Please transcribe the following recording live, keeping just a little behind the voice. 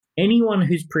anyone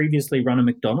who's previously run a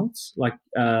McDonald's, like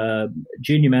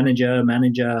junior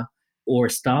manager, or a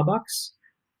Starbucks,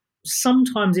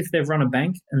 sometimes if they've run a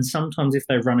bank and sometimes if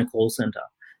they've run a call center,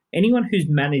 anyone who's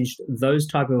managed those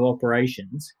type of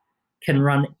operations can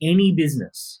run any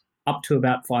business up to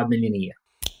about 5 million a year.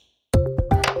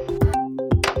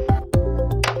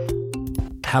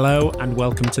 Hello and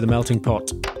welcome to The Melting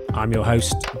Pot. I'm your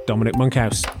host, Dominic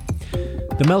Monkhouse.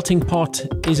 The Melting Pot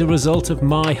is a result of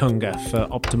my hunger for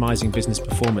optimizing business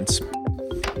performance,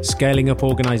 scaling up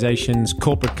organizations,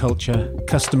 corporate culture,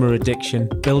 customer addiction,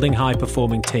 building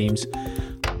high-performing teams,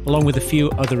 along with a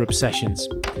few other obsessions.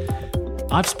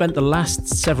 I've spent the last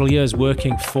several years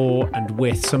working for and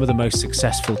with some of the most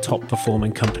successful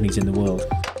top-performing companies in the world.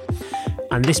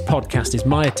 And this podcast is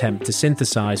my attempt to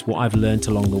synthesize what I've learned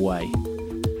along the way,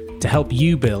 to help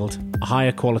you build a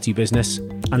higher quality business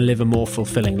and live a more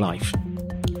fulfilling life.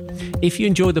 If you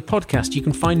enjoyed the podcast, you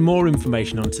can find more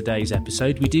information on today's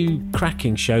episode. We do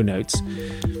cracking show notes.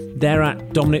 They're at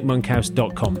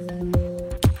dominicmonkhouse.com.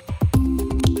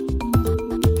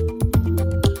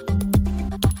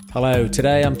 Hello,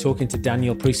 today I'm talking to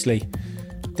Daniel Priestley.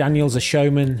 Daniel's a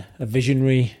showman, a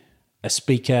visionary, a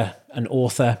speaker, an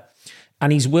author,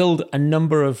 and he's willed a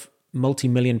number of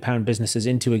multi-million pound businesses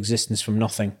into existence from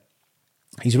nothing.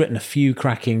 He's written a few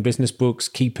cracking business books,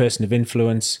 Key Person of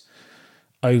Influence,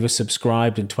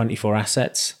 oversubscribed and 24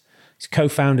 assets. He's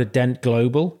co-founded Dent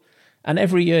Global, and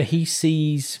every year he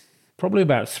sees probably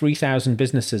about 3,000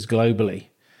 businesses globally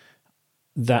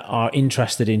that are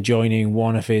interested in joining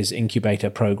one of his incubator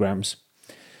programs.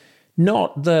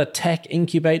 Not the tech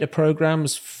incubator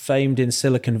programs famed in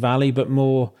Silicon Valley, but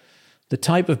more the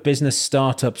type of business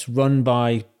startups run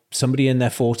by somebody in their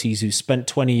 40s who spent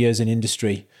 20 years in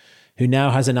industry, who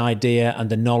now has an idea and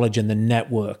the knowledge and the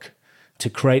network to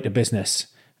create a business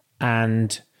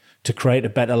and to create a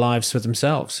better lives for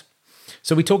themselves.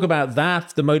 So we talk about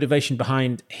that, the motivation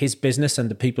behind his business and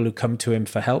the people who come to him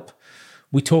for help.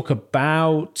 We talk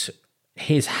about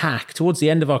his hack. Towards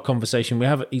the end of our conversation,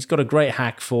 he's got a great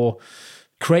hack for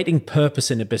creating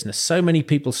purpose in a business. So many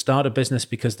people start a business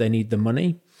because they need the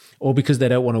money or because they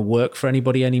don't want to work for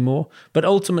anybody anymore. But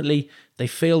ultimately, they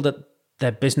feel that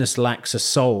their business lacks a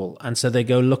soul, and so they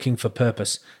go looking for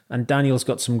purpose. And Daniel's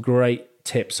got some great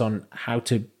tips on how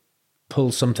to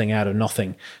pull something out of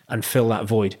nothing and fill that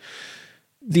void.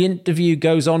 The interview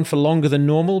goes on for longer than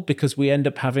normal because we end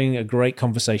up having a great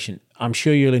conversation. I'm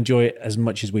sure you'll enjoy it as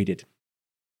much as we did.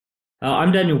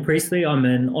 I'm Daniel Priestley. I'm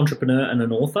an entrepreneur and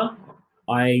an author.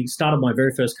 I started my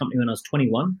very first company when I was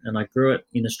 21 and I grew it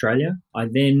in Australia. I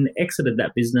then exited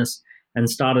that business and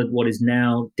started what is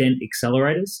now Dent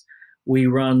Accelerators. We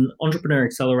run entrepreneur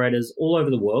accelerators all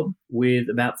over the world with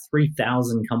about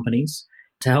 3,000 companies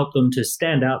to help them to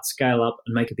stand out, scale up,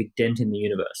 and make a big dent in the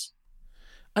universe.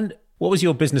 And what was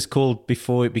your business called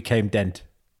before it became Dent?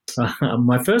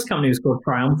 My first company was called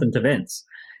Triumphant Events.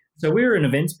 So we were an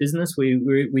events business.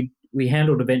 We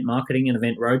handled event marketing and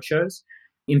event roadshows.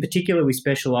 In particular, we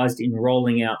specialized in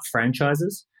rolling out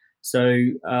franchises. So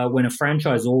when a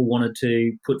franchisor wanted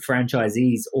to put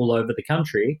franchisees all over the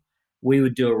country, we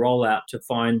would do a rollout to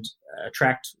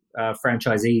attract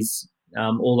franchisees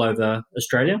all over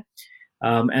Australia.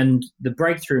 And the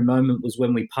breakthrough moment was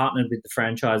when we partnered with the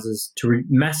franchisors to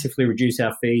massively reduce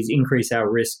our fees, increase our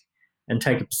risk, and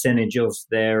take a percentage of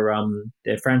their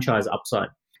franchise upside.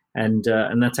 And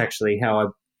that's actually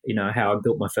how I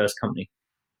built my first company.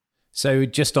 So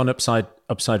just on upside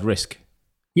risk.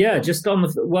 Yeah, just on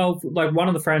like one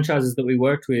of the franchises that we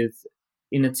worked with,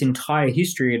 in its entire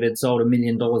history, it had sold $1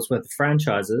 million worth of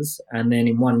franchises. And then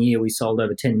in 1 year, we sold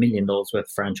over $10 million worth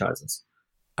of franchises.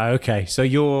 Okay. So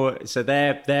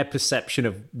their perception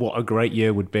of what a great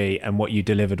year would be and what you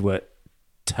delivered were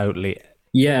totally.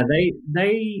 Yeah,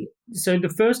 so the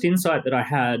first insight that I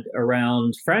had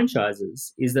around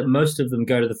franchises is that most of them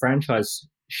go to the franchise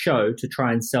show to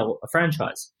try and sell a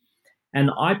franchise.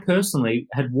 And I personally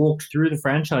had walked through the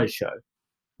franchise show.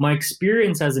 My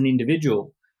experience as an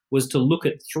individual was to look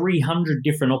at 300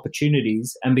 different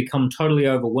opportunities and become totally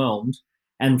overwhelmed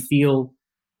and feel,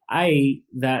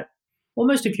 that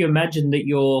almost if you imagine that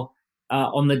you're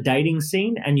on the dating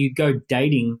scene and you go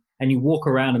dating and you walk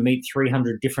around and meet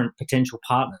 300 different potential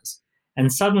partners,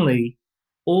 and suddenly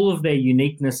all of their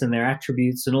uniqueness and their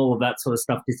attributes and all of that sort of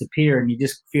stuff disappear, and you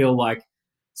just feel like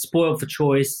spoiled for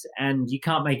choice and you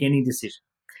can't make any decision.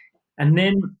 And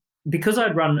then because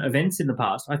I'd run events in the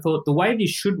past, I thought the way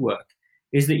this should work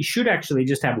is that you should actually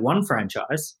just have one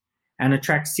franchise and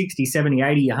attract 60, 70,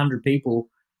 80, 100 people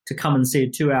to come and see a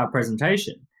 2-hour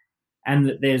presentation, and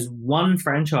that there's one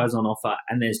franchise on offer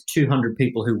and there's 200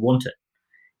 people who want it.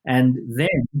 And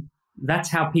then that's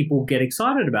how people get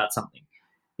excited about something.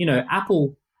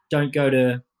 Apple don't go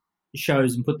to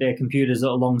shows and put their computers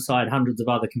alongside hundreds of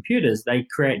other computers. They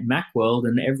create Macworld,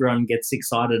 and everyone gets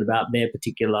excited about their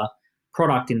particular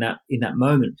product in that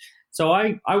moment. So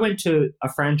I went to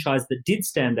a franchise that did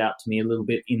stand out to me a little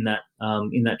bit in that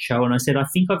show, and I said, I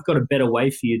think I've got a better way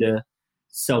for you to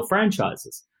sell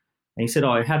franchises. And he said,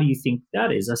 oh, how do you think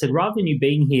that is? I said, rather than you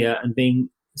being here and being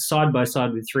side by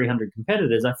side with 300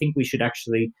 competitors, I think we should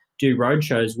actually do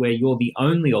roadshows where you're the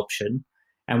only option,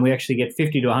 and we actually get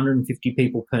 50 to 150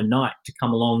 people per night to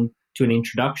come along to an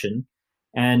introduction,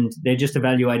 and they're just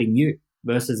evaluating you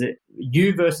versus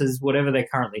whatever they're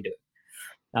currently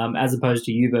doing, as opposed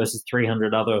to you versus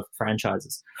 300 other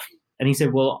franchises. And he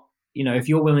said, well, if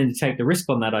you're willing to take the risk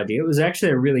on that idea. It was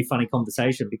actually a really funny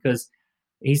conversation, because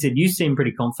he said, you seem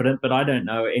pretty confident, but I don't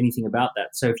know anything about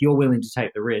that. So if you're willing to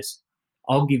take the risk,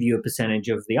 I'll give you a percentage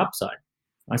of the upside.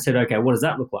 I said, okay, what does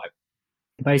that look like?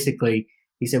 Basically,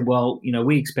 he said, well,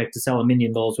 we expect to sell $1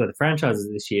 million worth of franchises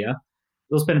this year.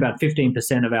 We'll spend about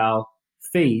 15% of our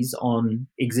fees on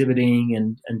exhibiting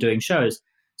and doing shows.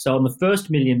 So on the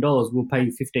first $1 million, we'll pay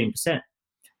you 15%.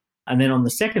 And then on the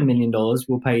second $1 million,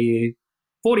 we'll pay you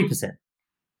 40%.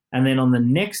 And then on the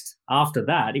next after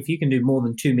that, if you can do more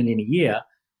than $2 million a year,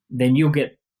 then you'll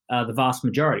get the vast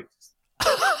majority.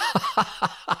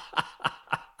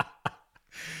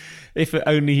 If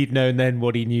only he'd known then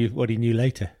what he knew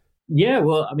later. Yeah,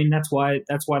 well, I mean, that's why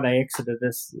they exited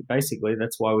us. Basically,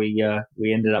 that's why we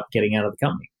ended up getting out of the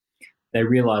company. They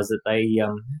realized that they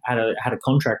had a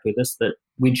contract with us, that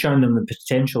we'd shown them the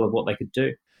potential of what they could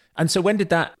do. And so when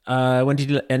did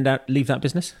you leave that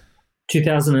business?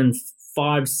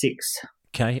 2005-06.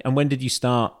 Okay, and when did you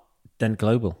start Dent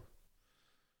Global?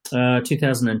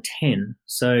 2010.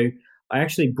 So I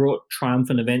actually brought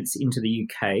Triumphant Events into the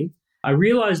UK. I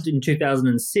realized in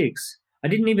 2006, I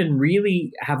didn't even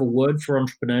really have a word for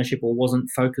entrepreneurship or wasn't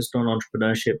focused on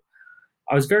entrepreneurship.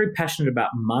 I was very passionate about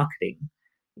marketing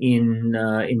in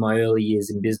my early years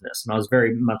in business, and I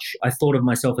thought of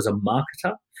myself as a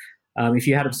marketer. If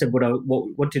you had said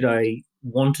what did I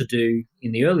want to do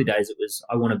in the early days, it was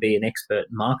I want to be an expert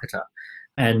marketer,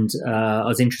 and I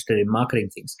was interested in marketing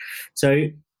things. So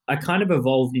I kind of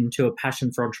evolved into a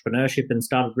passion for entrepreneurship and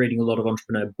started reading a lot of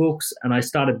entrepreneur books, and I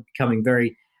started becoming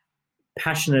very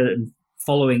passionate and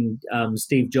following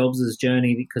Steve Jobs'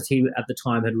 journey, because he at the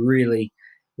time had really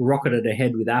rocketed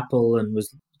ahead with Apple and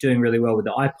was doing really well with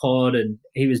the iPod, and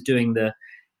he was doing the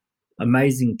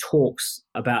amazing talks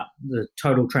about the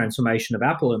total transformation of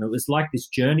Apple. And it was like this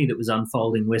journey that was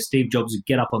unfolding where Steve Jobs would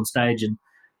get up on stage and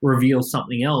reveal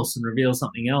something else and reveal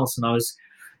something else. And I was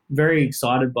very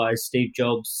excited by Steve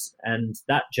Jobs and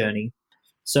that journey.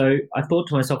 So I thought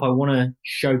to myself, I want to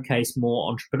showcase more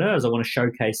entrepreneurs. I want to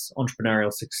showcase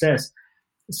entrepreneurial success.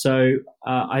 So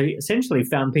I essentially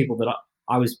found people that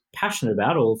I was passionate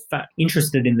about or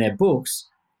interested in their books,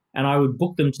 and I would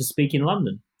book them to speak in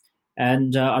London.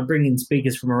 And I'd bring in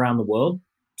speakers from around the world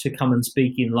to come and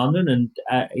speak in London. And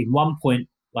at one point,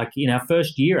 like in our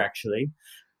first year, actually,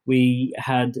 we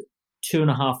had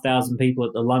 2,500 people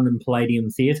at the London Palladium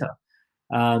Theatre,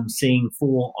 seeing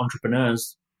 4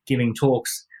 entrepreneurs giving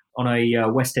talks on a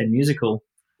West End musical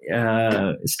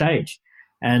stage.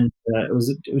 And it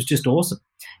was just awesome.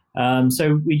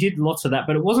 So we did lots of that,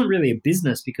 but it wasn't really a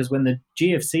business, because when the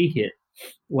GFC hit,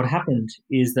 what happened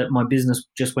is that my business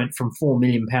just went from £4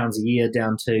 million a year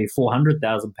down to £400,000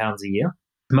 a year.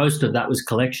 Most of that was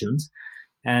collections.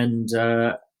 And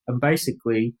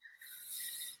basically,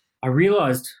 I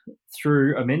realized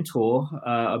through a mentor,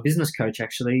 a business coach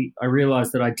actually, I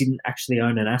realized that I didn't actually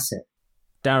own an asset.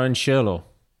 Darren Sherlaw.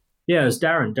 Yeah, it was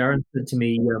Darren. Darren said to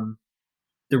me,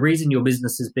 the reason your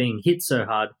business is being hit so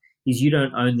hard is you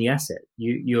don't own the asset.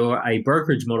 You're a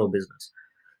brokerage model business.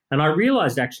 And I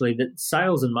realized actually that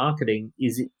sales and marketing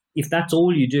is, if that's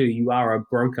all you do, you are a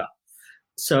broker.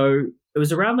 So it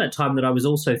was around that time that I was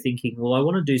also thinking, well, I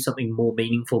want to do something more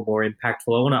meaningful, more impactful.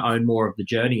 I want to own more of the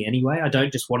journey anyway. I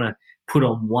don't just want to put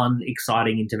on one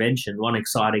exciting intervention, one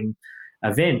exciting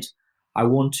event. I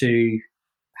want to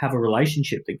have a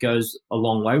relationship that goes a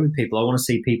long way with people. I want to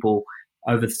see people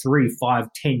over 3, 5,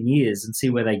 10 years and see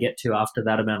where they get to after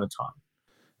that amount of time.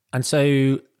 And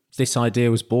so this idea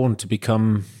was born to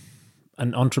become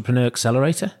an entrepreneur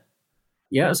accelerator?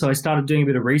 Yeah, so I started doing a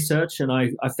bit of research, and I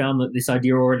found that this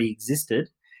idea already existed.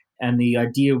 And the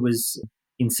idea was,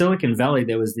 in Silicon Valley,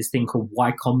 there was this thing called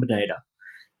Y Combinator.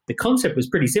 The concept was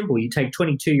pretty simple. You take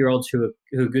 22-year-olds who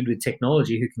are good with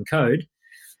technology, who can code,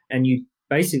 and you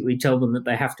basically tell them that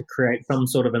they have to create some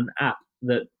sort of an app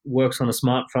that works on a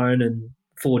smartphone and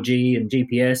 4G and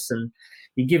GPS, and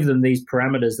You give them these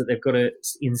parameters that they've got to,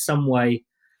 in some way,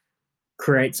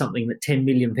 create something that 10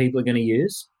 million people are going to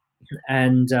use.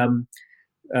 And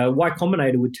Y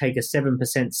Combinator would take a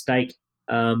 7% stake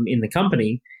in the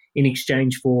company in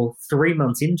exchange for 3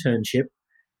 months internship,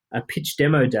 a pitch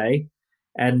demo day,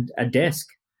 and a desk.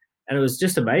 And it was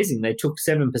just amazing. They took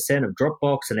 7% of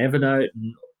Dropbox and Evernote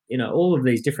and all of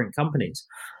these different companies.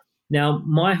 Now,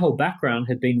 my whole background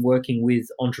had been working with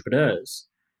entrepreneurs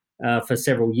for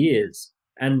several years.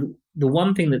 And the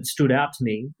one thing that stood out to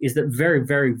me is that very,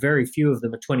 very, very few of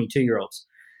them are 22-year-olds.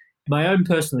 My own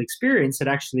personal experience had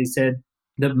actually said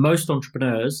that most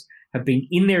entrepreneurs have been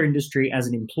in their industry as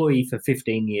an employee for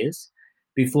 15 years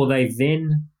before they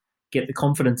then get the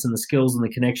confidence and the skills and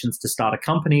the connections to start a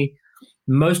company.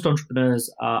 Most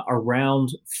entrepreneurs are around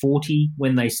 40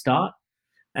 when they start,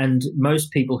 and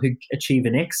most people who achieve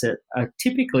an exit are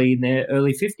typically in their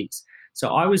early 50s. So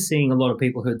I was seeing a lot of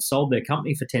people who had sold their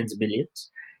company for tens of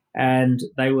millions, and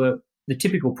the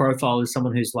typical profile is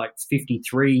someone who's like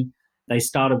 53. They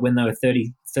started when they were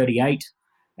 30, 38,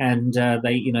 and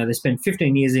they spend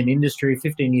 15 years in industry,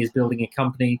 15 years building a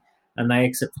company, and they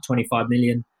exit for 25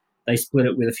 million. They split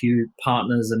it with a few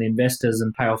partners and investors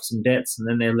and pay off some debts, and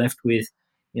then they're left with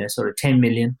sort of 10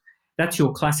 million. That's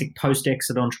your classic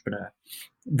post-exit entrepreneur.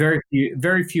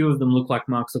 Very few of them look like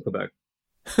Mark Zuckerberg.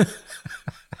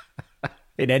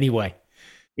 In any way.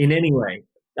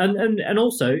 And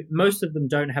also, most of them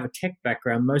don't have a tech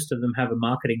background. Most of them have a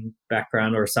marketing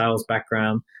background or a sales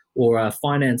background or a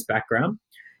finance background.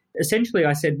 Essentially,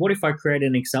 I said, what if I create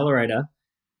an accelerator,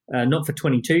 not for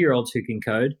 22-year-olds who can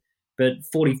code, but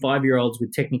 45-year-olds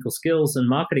with technical skills and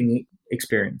marketing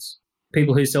experience,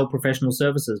 people who sell professional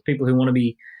services, people who want to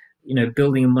be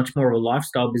building a much more of a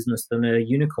lifestyle business than a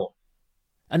unicorn.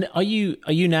 And are you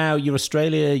now, you're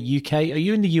Australia, UK, are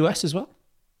you in the US as well?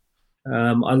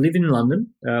 I live in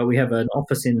London. We have an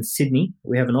office in Sydney.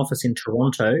 We have an office in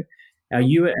Toronto. Our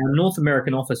North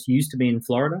American office used to be in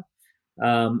Florida,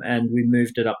 and we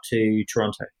moved it up to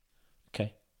Toronto.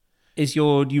 Okay. Do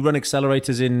you run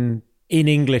accelerators in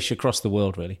English across the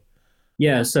world, really?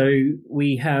 Yeah, so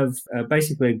we have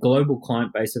basically a global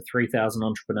client base of 3,000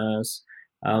 entrepreneurs.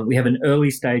 We have an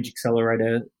early stage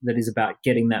accelerator that is about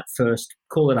getting that first,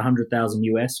 call it 100,000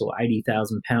 US or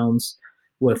 80,000 pounds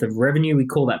worth of revenue. We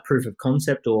call that proof of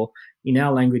concept, or in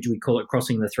our language, we call it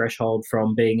crossing the threshold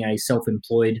from being a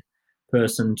self-employed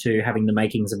person to having the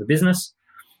makings of a business.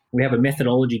 We have a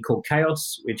methodology called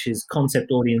CHAOS, which is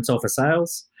concept, audience, offer,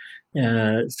 sales.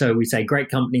 So we say great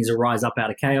companies arise up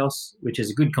out of chaos, which is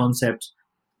a good concept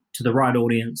to the right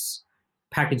audience,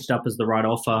 packaged up as the right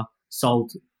offer,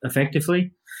 sold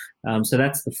effectively. So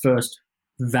that's the first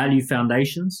value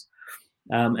foundations.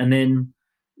 And then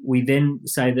we then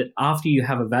say that after you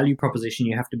have a value proposition,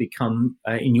 you have to become,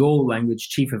 in your language,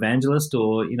 chief evangelist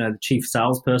or, the chief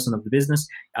salesperson of the business.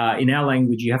 In our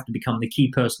language, you have to become the key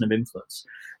person of influence.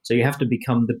 So you have to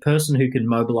become the person who can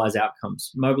mobilize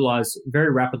outcomes,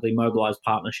 very rapidly mobilize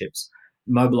partnerships,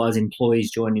 mobilize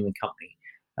employees joining the company.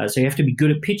 So you have to be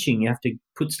good at pitching. You have to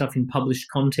put stuff in published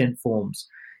content forms.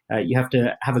 You have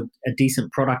to have a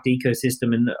decent product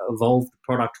ecosystem and evolve the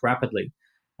product rapidly.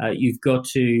 You've got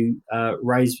to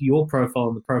raise your profile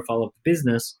and the profile of the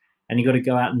business, and you've got to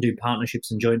go out and do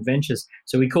partnerships and joint ventures.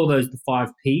 So we call those the 5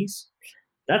 Ps.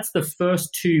 That's the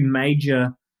first 2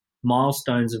 major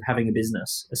milestones of having a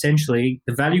business. Essentially,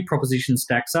 the value proposition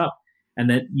stacks up and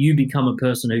that you become a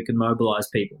person who can mobilize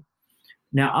people.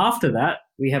 Now, after that,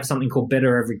 we have something called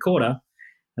Better Every Quarter.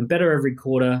 And Better Every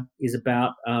Quarter is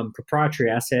about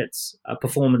proprietary assets, a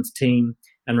performance team,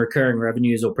 and recurring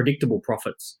revenues or predictable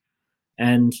profits.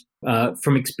 And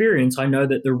from experience, I know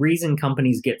that the reason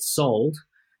companies get sold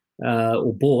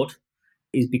or bought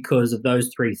is because of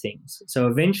those 3 things. So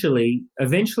eventually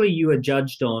you are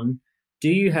judged on, do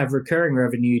you have recurring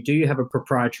revenue? Do you have a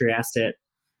proprietary asset?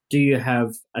 Do you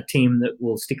have a team that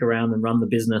will stick around and run the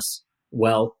business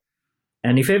well?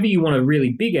 And if ever you want a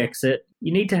really big exit,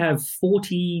 you need to have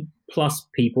 40 plus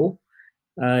people.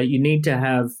 You need to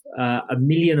have $1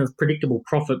 million of predictable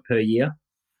profit per year.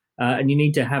 And you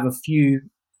need to have a few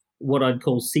what I'd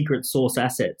call secret sauce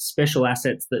assets, special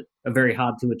assets that are very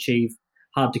hard to achieve,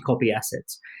 hard to copy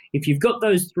assets. If you've got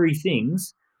those 3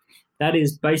 things, that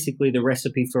is basically the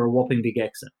recipe for a whopping big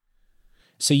exit.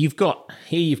 So you've got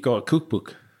a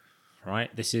cookbook,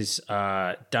 right? This is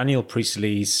Daniel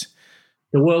Priestley's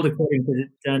The World According to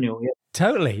Daniel. Yeah.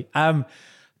 Totally.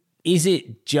 Is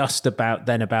it just about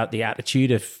the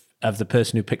attitude of the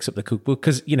person who picks up the cookbook?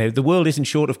 Because, the world isn't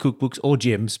short of cookbooks or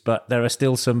gyms, but there are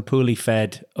still some poorly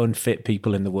fed, unfit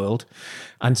people in the world.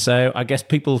 And so I guess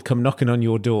people come knocking on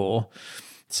your door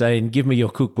saying, give me your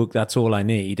cookbook, that's all I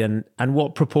need? And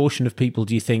what proportion of people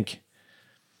do you think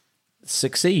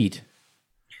succeed?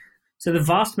 So the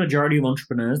vast majority of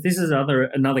entrepreneurs, this is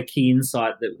another key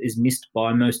insight that is missed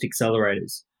by most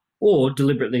accelerators, or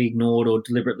deliberately ignored or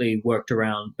deliberately worked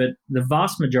around. But the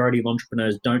vast majority of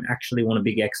entrepreneurs don't actually want a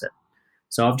big exit.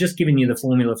 So I've just given you the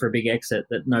formula for a big exit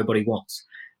that nobody wants.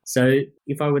 So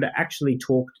if I were to actually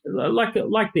talk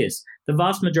like this, the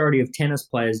vast majority of tennis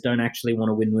players don't actually want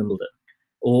to win Wimbledon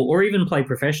or even play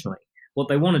professionally. What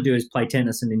they want to do is play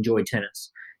tennis and enjoy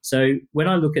tennis. So when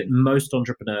I look at most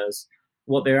entrepreneurs,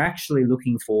 what they're actually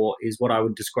looking for is what I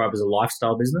would describe as a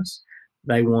lifestyle business.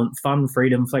 They want fun,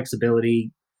 freedom,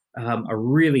 flexibility, a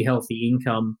really healthy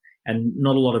income, and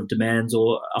not a lot of demands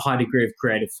or a high degree of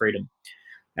creative freedom.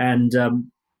 And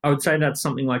I would say that's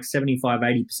something like 75,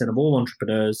 80% of all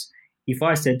entrepreneurs. If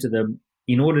I said to them,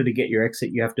 in order to get your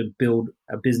exit, you have to build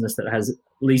a business that has at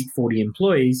least 40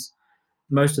 employees,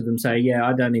 most of them say, yeah,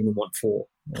 I don't even want four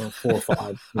or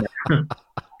five.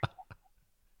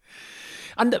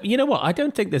 And you know what? I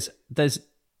don't think there's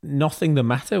nothing the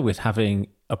matter with having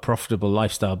a profitable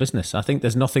lifestyle business. I think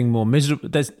there's nothing more miserable.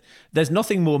 There's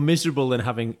nothing more miserable than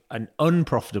having an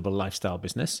unprofitable lifestyle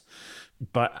business.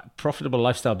 But profitable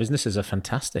lifestyle businesses are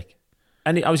fantastic.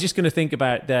 And I was just going to think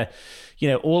about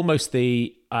almost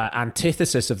the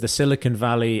antithesis of the Silicon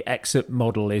Valley exit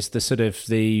model is the sort of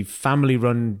the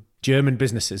family-run German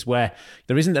businesses where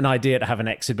there isn't an idea to have an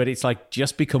exit, but it's like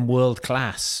just become world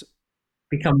class.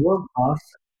 Become world class,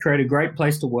 create a great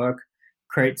place to work,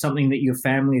 create something that your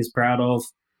family is proud of,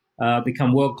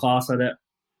 become world class at it,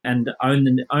 and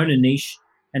own a niche,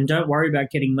 and don't worry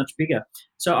about getting much bigger.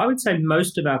 So I would say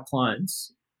most of our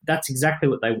clients, that's exactly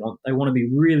what they want. They want to be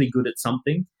really good at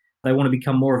something. They want to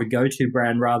become more of a go-to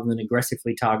brand rather than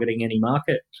aggressively targeting any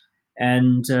market,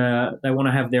 and they want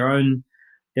to have their own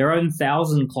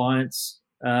 1,000 clients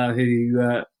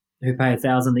who pay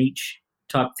 1,000 each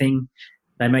type thing.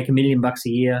 They make $1 million a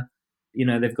year.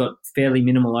 They've got fairly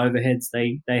minimal overheads.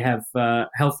 They have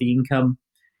healthy income.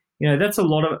 That's a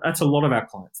lot of our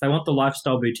clients. They want the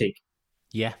lifestyle boutique.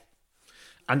 Yeah,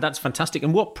 and that's fantastic.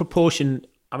 And what proportion?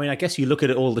 I mean, I guess you look at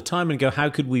it all the time and go, how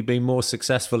could we be more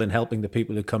successful in helping the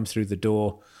people who come through the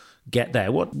door get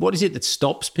there? What is it that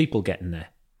stops people getting there?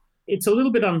 It's a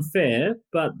little bit unfair,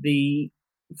 but the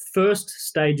first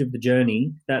stage of the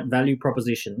journey, that value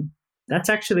proposition, that's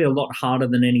actually a lot harder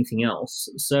than anything else.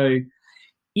 So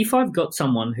if I've got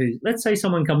someone who, let's say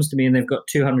someone comes to me and they've got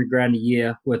 200 grand a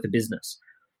year worth of business,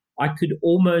 I could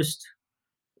almost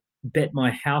bet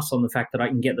my house on the fact that I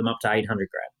can get them up to 800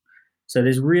 grand. So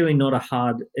there's really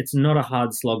it's not a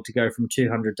hard slog to go from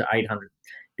 200 to 800,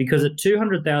 because at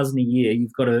 200,000 a year,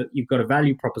 you've got a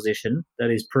value proposition that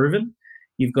is proven.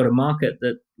 You've got a market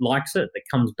that likes it, that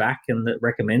comes back and that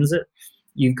recommends it.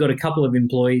 You've got a couple of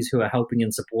employees who are helping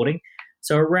and supporting.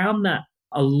 So around that,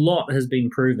 a lot has been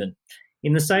proven.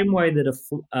 In the same way that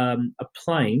a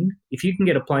plane, if you can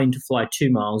get a plane to fly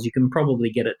 2 miles, you can probably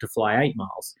get it to fly 8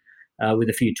 miles with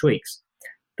a few tweaks.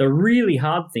 The really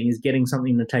hard thing is getting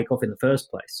something to take off in the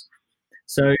first place.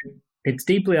 So it's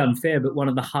deeply unfair, but one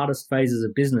of the hardest phases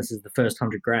of business is the first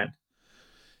 100 grand.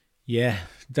 Yeah,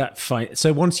 that fine.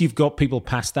 So once you've got people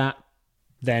past that,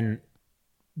 then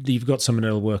you've got something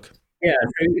that'll work. Yeah.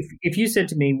 So if you said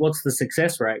to me, what's the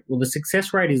success rate? Well, the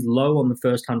success rate is low on the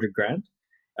first 100 grand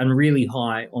and really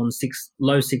high on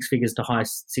low 6 figures to high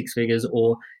 6 figures,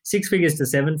 or 6 figures to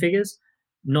 7 figures.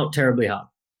 Not terribly hard.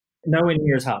 Nowhere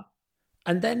near as hard.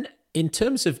 And then in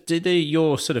terms of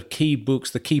your sort of key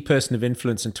books, the Key Person of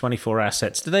Influence and 24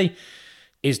 Assets,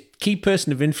 is Key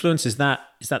Person of Influence, is that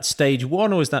stage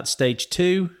 1 or is that stage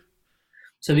 2?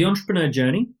 So the entrepreneur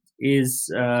journey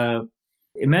is,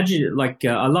 imagine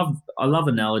I love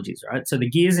analogies, right? So the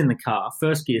gears in the car,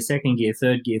 first gear, second gear,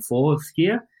 third gear, fourth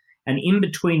gear, and in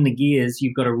between the gears,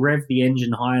 you've got to rev the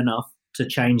engine high enough to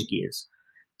change gears.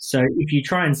 So if you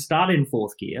try and start in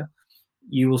fourth gear,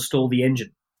 you will stall the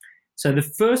engine. So the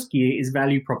first gear is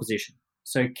value proposition.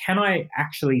 So can I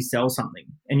actually sell something?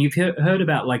 And you've heard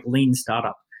about like lean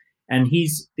startup. And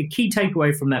the key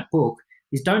takeaway from that book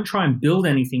is don't try and build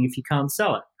anything if you can't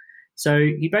sell it. So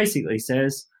he basically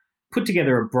says, put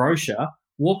together a brochure,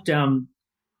 walk down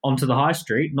onto the high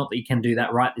street. Not that you can do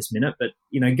that right this minute, but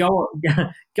go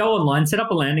online, set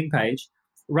up a landing page,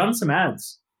 run some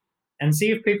ads, and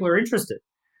see if people are interested.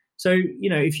 So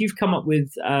if you've come up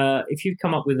with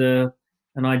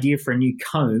an idea for a new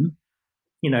comb,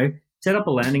 set up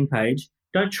a landing page.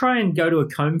 Don't try and go to a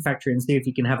comb factory and see if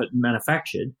you can have it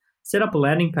manufactured. Set up a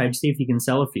landing page, see if you can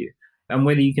sell a few, and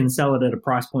whether you can sell it at a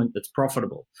price point that's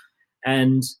profitable.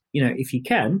 And if you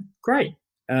can, great.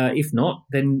 If not,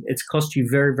 then it's cost you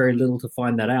very, very little to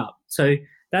find that out. So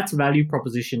that's value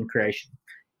proposition creation.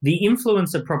 The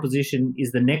influencer proposition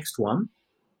is the next one.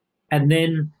 And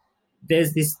then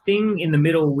there's this thing in the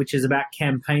middle which is about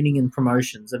campaigning and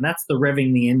promotions, and that's the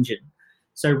revving the engine.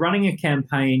 So running a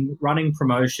campaign, running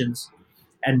promotions,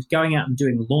 and going out and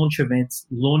doing launch events,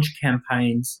 launch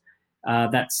campaigns,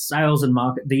 that's sales and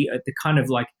market, the kind of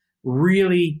like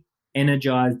really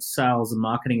energized sales and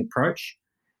marketing approach.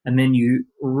 And then you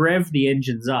rev the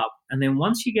engines up. And then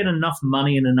once you get enough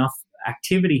money and enough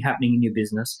activity happening in your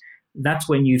business, that's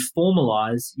when you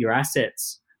formalize your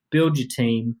assets, build your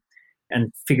team,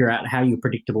 and figure out how your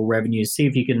predictable revenues, see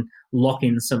if you can lock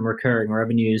in some recurring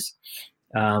revenues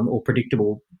or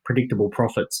predictable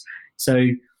profits. So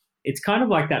it's kind of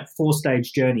like that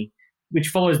 4-stage journey, which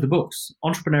follows the books.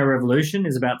 Entrepreneurial Revolution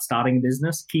is about starting a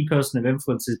business. Key person of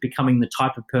influence is becoming the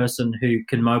type of person who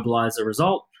can mobilize a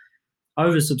result.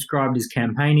 Oversubscribed is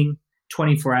campaigning.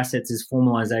 24 assets is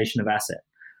formalization of asset.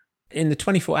 In the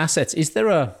 24 assets, is there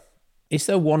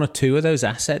one or two of those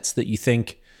assets that you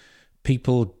think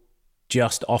people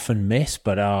just often miss,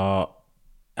 but are,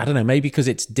 I don't know, maybe because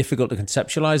it's difficult to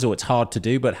conceptualize or it's hard to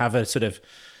do, but have a sort of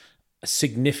a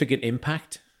significant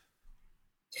impact?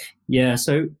 Yeah,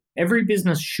 so every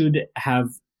business should have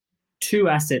 2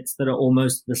 assets that are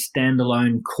almost the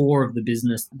standalone core of the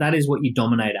business. That is what you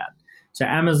dominate at. So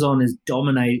Amazon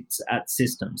dominates at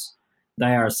systems. They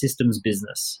are a systems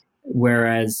business.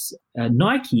 Whereas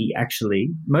Nike, actually,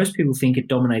 most people think it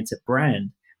dominates at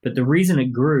brand. But the reason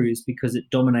it grew is because it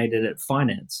dominated at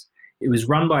finance. It was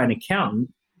run by an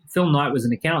accountant. Phil Knight was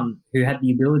an accountant who had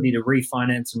the ability to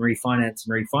refinance and refinance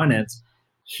and refinance.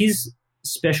 His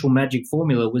special magic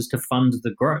formula was to fund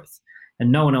the growth,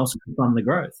 and no one else could fund the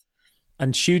growth.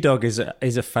 And Shoe Dog is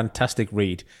a fantastic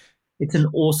read. It's an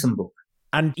awesome book.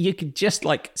 And you could just,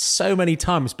 like, so many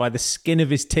times by the skin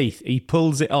of his teeth, he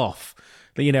pulls it off.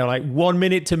 You know, like 1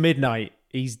 minute to midnight,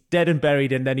 he's dead and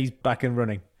buried, and then he's back and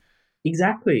running.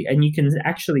 Exactly. And you can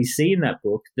actually see in that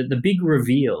book that the big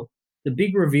reveal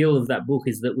of that book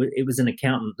is that it was an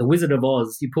accountant. The Wizard of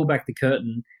Oz, you pull back the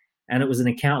curtain and it was an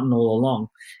accountant all along.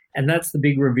 And that's the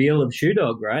big reveal of Shoe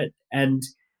Dog, right? And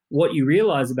what you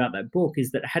realize about that book is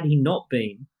that had he not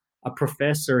been a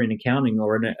professor in accounting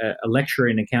or a lecturer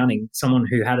in accounting, someone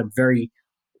who had a very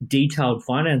detailed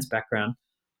finance background,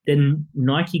 then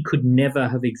Nike could never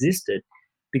have existed,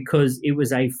 because it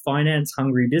was a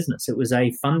finance-hungry business. It was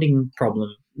a funding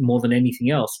problem more than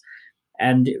anything else.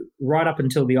 And right up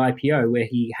until the IPO, where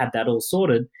he had that all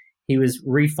sorted, he was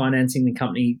refinancing the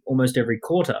company almost every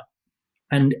quarter.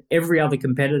 And every other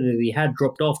competitor that he had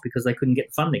dropped off because they couldn't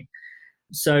get funding.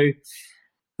 So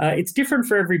it's different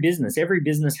for every business. Every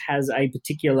business has a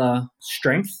particular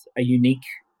strength, a unique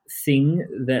thing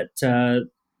that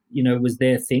was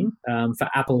their thing. For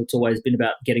Apple, it's always been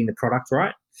about getting the product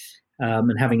right.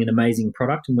 And having an amazing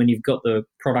product. And when you've got the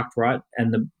product right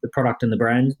and the product and the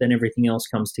brand, then everything else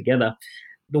comes together.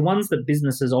 The ones that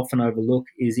businesses often overlook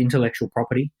is intellectual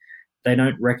property. They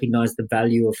don't recognize the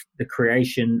value of the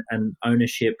creation and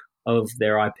ownership of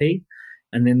their IP.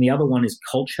 And then the other one is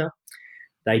culture.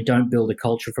 They don't build a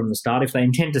culture from the start. If they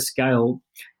intend to scale,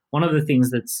 one of the things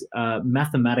that's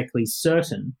mathematically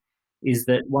certain is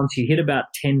that once you hit about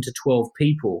 10 to 12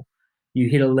 people, you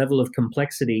hit a level of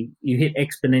complexity, you hit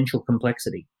exponential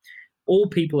complexity. All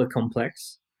people are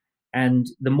complex, and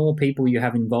the more people you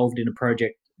have involved in a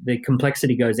project, the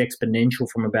complexity goes exponential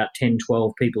from about 10,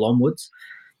 12 people onwards.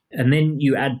 And then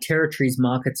you add territories,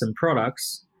 markets, and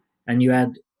products, and you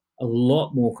add a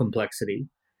lot more complexity.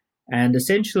 And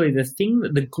essentially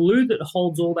the glue that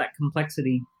holds all that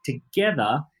complexity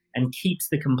together and keeps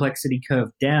the complexity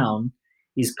curve down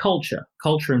is culture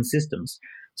and systems.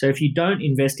 So if you don't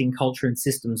invest in culture and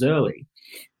systems early,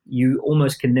 you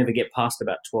almost can never get past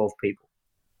about 12 people.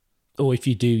 Or if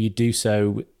you do, you do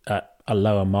so at a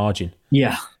lower margin.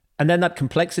 Yeah. And then that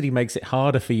complexity makes it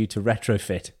harder for you to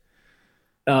retrofit.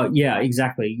 Yeah,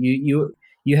 exactly.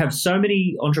 You have so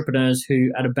many entrepreneurs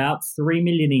who at about 3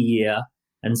 million a year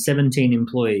and 17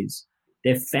 employees,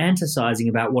 they're fantasizing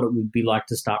about what it would be like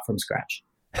to start from scratch.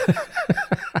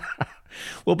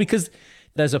 Well, because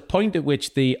there's a point at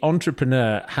which the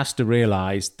entrepreneur has to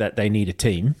realize that they need a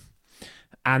team.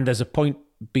 And there's a point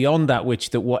beyond that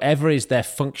that whatever is their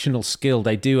functional skill,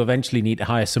 they do eventually need to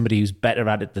hire somebody who's better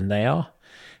at it than they are.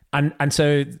 And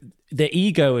so the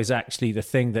ego is actually the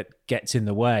thing that gets in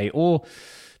the way, or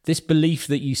this belief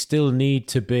that you still need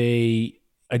to be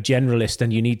a generalist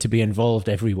and you need to be involved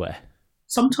everywhere.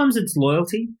 Sometimes it's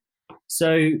loyalty.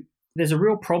 So there's a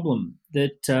real problem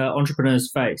that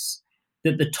entrepreneurs face,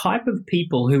 that the type of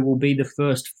people who will be the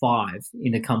first 5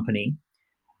 in a company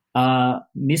are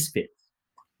misfits.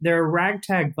 They're a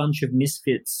ragtag bunch of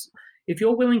misfits. If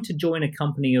you're willing to join a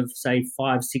company of, say,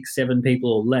 5, 6, 7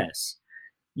 people or less,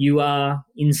 you are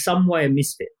in some way a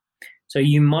misfit. So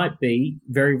you might be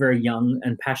very, very young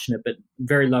and passionate, but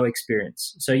very low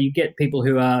experience. So you get people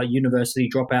who are university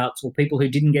dropouts or people who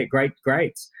didn't get great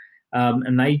grades,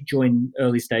 and they join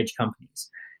early stage companies.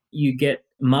 You get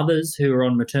mothers who are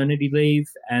on maternity leave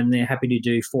and they're happy to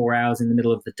do 4 hours in the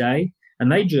middle of the day,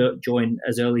 and they join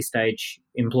as early stage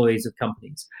employees of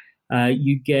companies.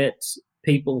 You get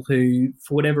people who,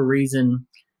 for whatever reason,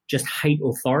 just hate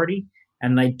authority,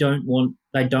 and they don't want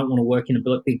to work in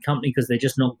a big company because they're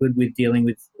just not good with dealing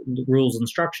with rules and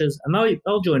structures, and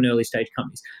they'll join early stage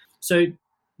companies. So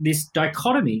this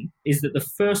dichotomy is that the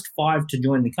first 5 to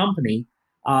join the company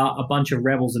are a bunch of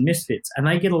rebels and misfits, and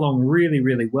they get along really,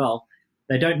 really well.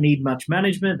 They don't need much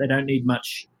management. They don't need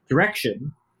much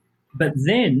direction. But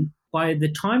then by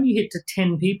the time you hit to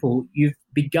 10 people, you've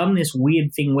begun this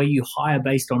weird thing where you hire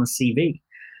based on a CV.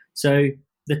 So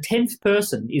the 10th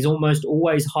person is almost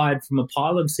always hired from a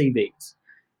pile of CVs,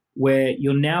 where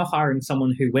you're now hiring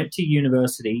someone who went to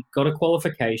university, got a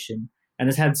qualification, and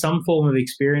has had some form of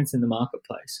experience in the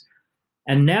marketplace.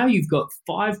 And now you've got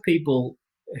 5 people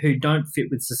who don't fit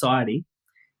with society,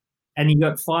 and you've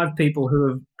got 5 people who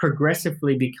have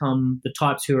progressively become the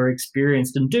types who are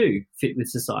experienced and do fit with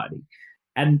society.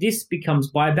 And this becomes,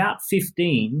 by about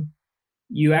 15,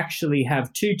 you actually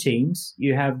have 2 teams.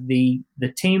 You have the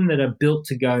team that are built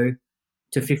to go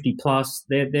to 50 plus.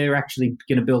 They're actually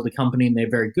going to build a company and they're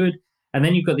very good. And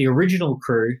then you've got the original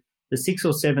crew, the 6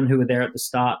 or 7 who were there at the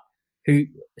start, who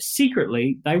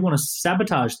secretly, they want to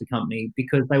sabotage the company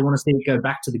because they want to see it go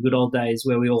back to the good old days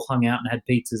where we all hung out and had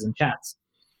pizzas and chats.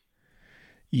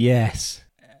 Yes.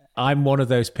 I'm one of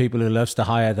those people who loves to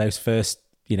hire those first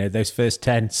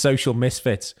 10 social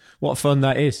misfits. What fun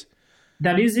that is.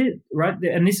 That is it, right?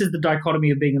 And this is the dichotomy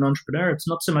of being an entrepreneur. It's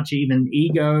not so much even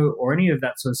ego or any of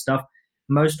that sort of stuff.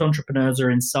 Most entrepreneurs are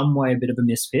in some way a bit of a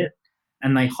misfit,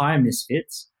 and they hire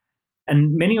misfits.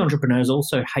 And many entrepreneurs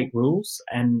also hate rules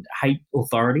and hate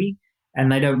authority,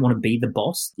 and they don't want to be the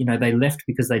boss. They left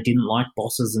because they didn't like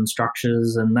bosses and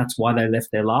structures, and that's why they left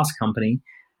their last company.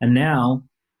 And now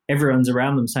everyone's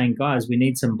around them saying, guys, we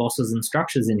need some bosses and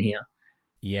structures in here.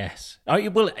 Yes. Oh,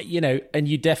 well, and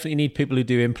you definitely need people who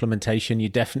do implementation. You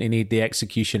definitely need the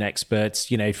execution experts.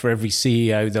 For every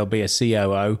CEO, there'll be a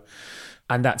COO,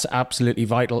 and that's absolutely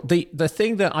vital. The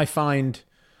thing that I find,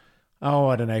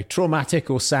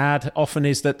 traumatic or sad often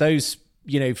is that those,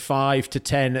 5 to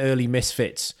 10 early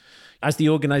misfits, as the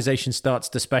organization starts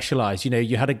to specialize,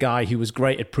 you had a guy who was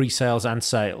great at pre-sales and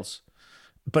sales,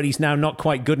 but he's now not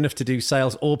quite good enough to do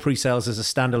sales or pre-sales as a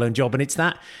standalone job. And it's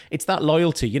that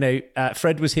loyalty.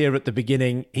 Fred was here at the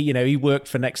beginning. He worked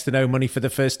for next to no money for the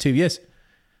first 2 years.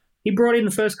 He brought in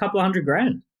the first couple of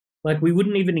 $100,000. Like, we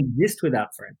wouldn't even exist without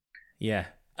Fred. Yeah.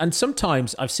 And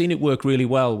sometimes I've seen it work really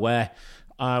well where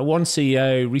one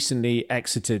CEO recently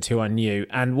exited who I knew,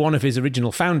 and one of his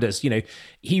original founders,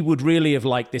 he would really have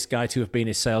liked this guy to have been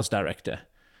his sales director.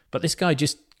 But this guy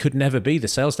just could never be the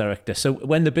sales director. So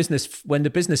when the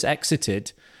business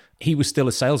exited, he was still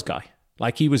a sales guy.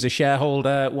 Like, he was a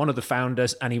shareholder, one of the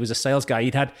founders, and he was a sales guy.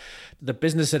 The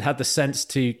business had the sense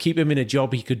to keep him in a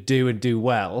job he could do and do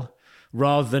well,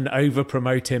 rather than over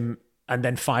promote him and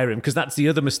then fire him. Because that's the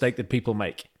other mistake that people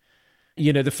make.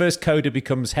 The first coder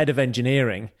becomes head of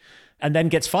engineering and then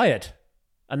gets fired.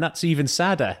 And that's even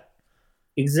sadder.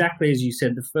 Exactly as you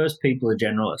said, the first people are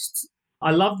generalists.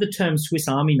 I love the term Swiss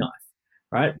Army knife,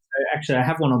 right? So actually, I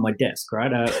have one on my desk,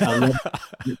 right?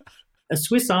 A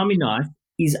Swiss Army knife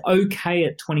is okay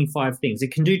at 25 things.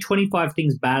 It can do 25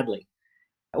 things badly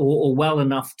or well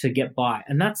enough to get by.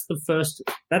 And that's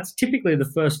typically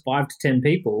the first 5 to 10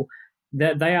 people,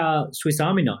 that they are Swiss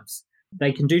Army knives.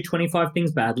 They can do 25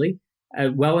 things badly,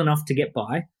 well enough to get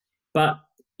by. But,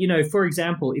 for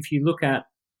example, if you look at,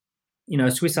 a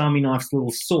Swiss Army knife's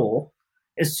little saw,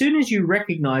 as soon as you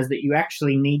recognize that you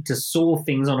actually need to saw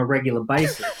things on a regular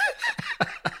basis,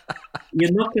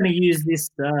 you're not going to use this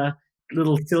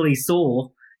little silly saw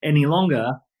any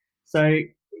longer. So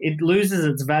it loses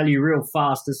its value real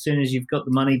fast as soon as you've got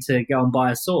the money to go and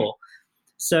buy a saw.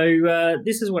 So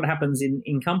this is what happens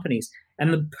in companies.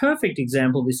 And the perfect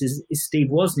example of this is Steve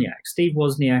Wozniak. Steve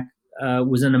Wozniak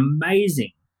was an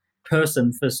amazing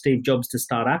person for Steve Jobs to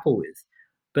start Apple with.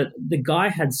 But the guy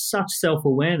had such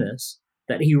self-awareness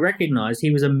that he recognized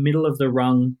he was a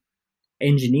middle-of-the-rung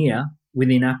engineer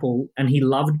within Apple, and he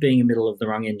loved being a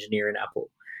middle-of-the-rung engineer in Apple.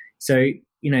 So,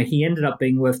 he ended up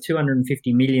being worth $250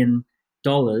 million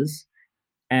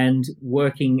and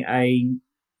working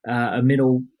a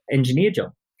middle engineer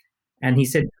job. And he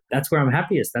said, that's where I'm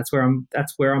happiest. That's where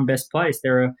I'm best placed.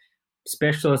 There are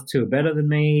specialists who are better than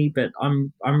me, but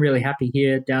I'm really happy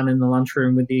here down in the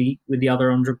lunchroom with the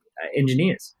other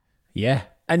engineers. Yeah.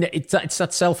 And it's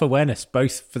that self-awareness,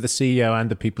 both for the CEO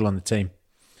and the people on the team.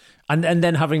 And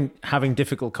then having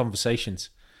difficult conversations.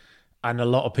 And a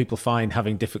lot of people find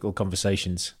having difficult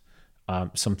conversations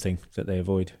something that they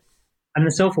avoid. And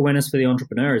the self-awareness for the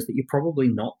entrepreneur is that you're probably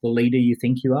not the leader you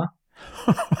think you are.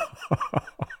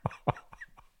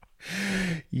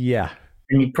 Yeah.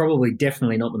 And you're probably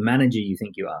definitely not the manager you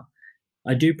think you are.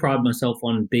 I do pride myself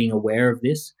on being aware of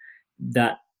this,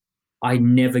 that I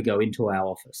never go into our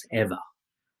office, ever.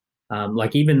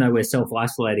 Like, even though we're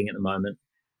self-isolating at the moment,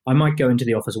 I might go into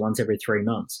the office once every 3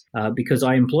 months because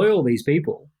I employ all these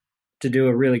people to do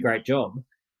a really great job.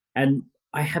 And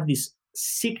I have this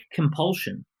sick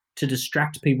compulsion to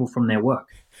distract people from their work.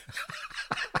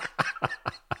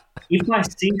 If I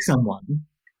see someone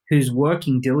who's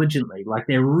working diligently, like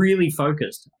they're really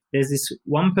focused, there's this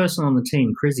one person on the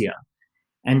team, Chrisia,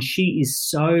 and she is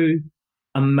so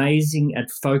amazing at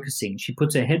focusing. She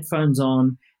puts her headphones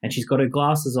on and she's got her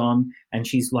glasses on and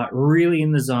she's like really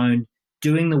in the zone,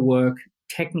 doing the work,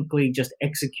 technically just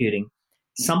executing.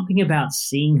 Something about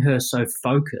seeing her so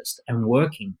focused and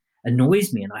working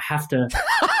annoys me, and I have to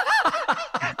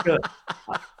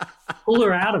pull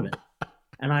her out of it.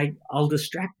 And I'll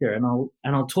distract her and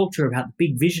I'll talk to her about the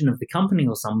big vision of the company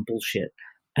or some bullshit.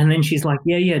 And then she's like,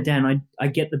 yeah, Dan, I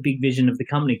get the big vision of the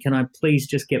company. Can I please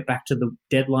just get back to the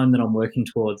deadline that I'm working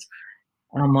towards?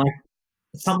 And I'm like,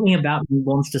 something about me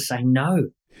wants to say no.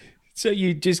 So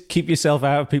you just keep yourself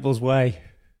out of people's way.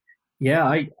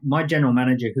 Yeah, my general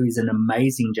manager, who is an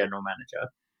amazing general manager,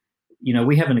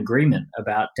 we have an agreement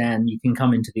about, Dan, you can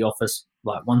come into the office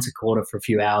like once a quarter for a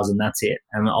few hours and that's it.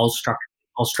 And I'll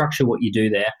structure what you do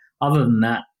there. Other than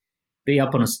that, be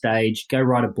up on a stage, go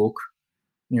write a book,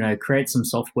 create some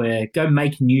software, go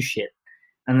make new shit,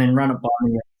 and then run it by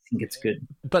me. I think it's good.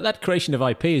 But that creation of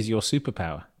IP is your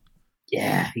superpower.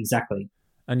 Yeah, exactly.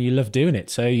 And you love doing it.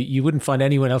 So you wouldn't find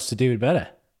anyone else to do it better.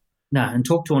 No, and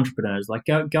talk to entrepreneurs. Like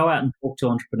go out and talk to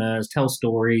entrepreneurs, tell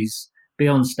stories, be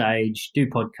on stage, do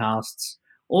podcasts.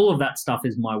 All of that stuff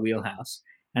is my wheelhouse.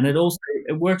 And it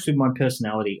works with my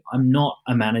personality. I'm not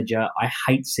a manager. I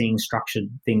hate seeing structured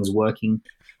things working.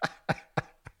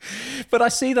 But I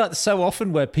see that so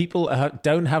often where people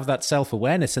don't have that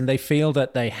self-awareness and they feel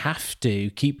that they have to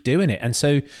keep doing it. And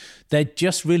so they're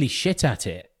just really shit at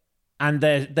it. And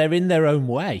they're in their own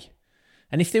way.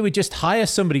 And if they would just hire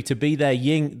somebody to be their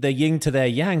yin to their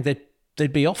yang,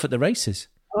 they'd be off at the races.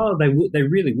 Oh, they would. They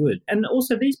really would. And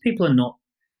also, these people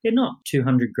they're not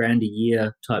 200 grand a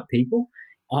year type people.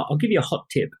 I'll give you a hot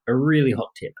tip, a really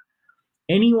hot tip.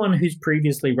 Anyone who's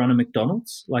previously run a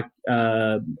McDonald's, like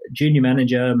junior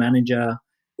manager,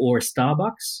 or a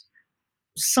Starbucks,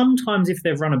 sometimes if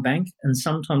they've run a bank and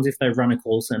sometimes if they've run a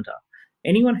call center,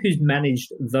 anyone who's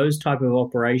managed those type of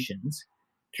operations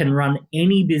can run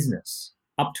any business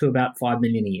up to about 5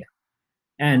 million a year.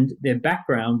 And their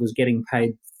background was getting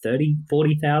paid 30,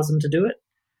 40,000 to do it.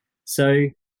 So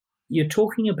you're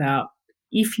talking about,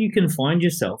 if you can find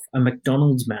yourself a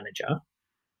McDonald's manager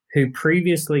who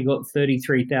previously got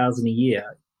 33,000 a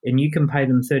year and you can pay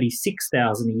them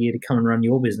 36,000 a year to come and run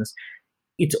your business,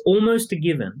 it's almost a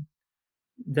given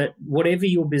that whatever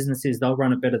your business is, they'll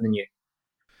run it better than you.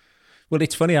 Well,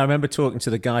 it's funny. I remember talking to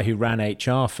the guy who ran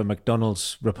HR for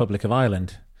McDonald's Republic of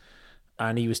Ireland,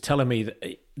 and he was telling me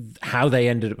how they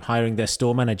ended up hiring their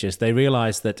store managers. They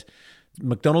realized that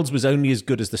McDonald's was only as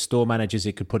good as the store managers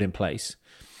it could put in place,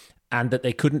 and that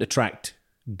they couldn't attract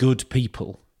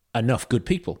enough good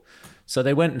people. So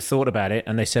they went and thought about it,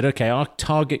 and they said, okay, our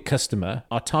target customer,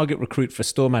 our target recruit for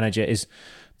store manager is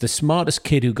the smartest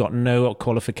kid who got no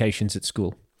qualifications at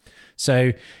school.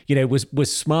 So,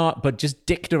 was smart, but just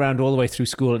dicked around all the way through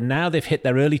school. And now they've hit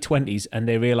their early 20s and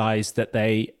they realize that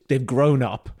they've grown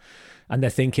up and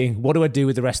they're thinking, what do I do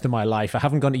with the rest of my life? I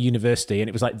haven't gone to university. And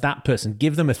it was like, that person,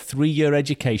 give them a 3-year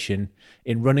education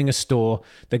in running a store.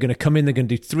 They're going to come in, they're going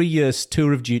to do 3 years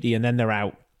tour of duty, and then they're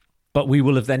out. But we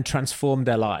will have then transformed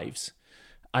their lives.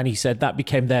 And he said that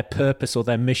became their purpose or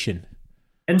their mission.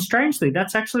 And strangely,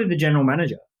 that's actually the general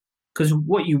manager. Because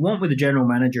what you want with a general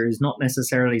manager is not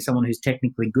necessarily someone who's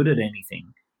technically good at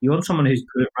anything. You want someone who's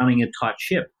good at running a tight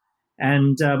ship.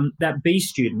 And that B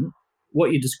student,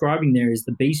 what you're describing there is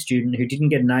the B student who didn't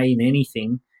get an A in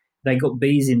anything. They got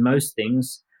Bs in most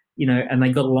things, and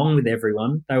they got along with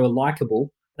everyone. They were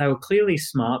likable. They were clearly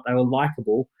smart. They were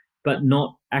likable, but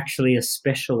not actually a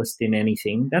specialist in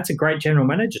anything. That's a great general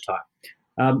manager type.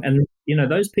 And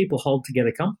those people hold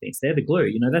together companies. They're the glue.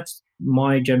 That's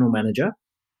my general manager.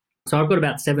 So I've got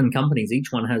about 7 companies.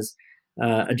 Each one has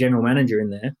a general manager in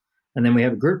there, and then we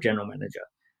have a group general manager.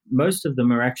 Most of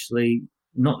them are actually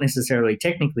not necessarily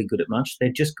technically good at much.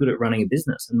 They're just good at running a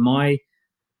business. And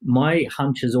my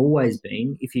hunch has always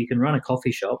been, if you can run a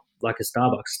coffee shop like a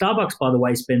Starbucks, by the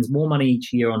way, spends more money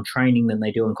each year on training than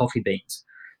they do on coffee beans.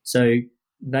 So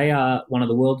they are one of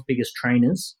the world's biggest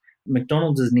trainers.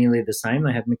 McDonald's is nearly the same.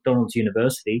 They have McDonald's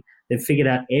University. They've figured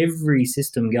out every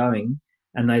system going,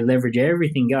 and they leverage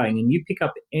everything going. And you pick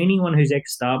up anyone who's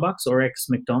ex-Starbucks or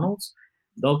ex-McDonald's,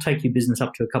 they'll take your business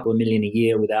up to a couple of million a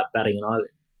year without batting an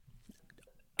eyelid.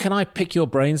 Can I pick your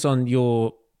brains on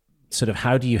your sort of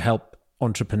how do you help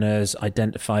entrepreneurs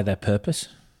identify their purpose?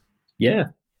 Yeah.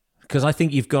 Because I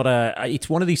think you've got it's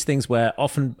one of these things where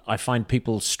often I find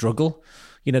people struggle.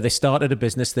 You know, they started a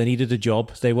business, they needed a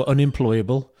job, they were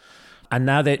unemployable, and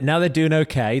now they're doing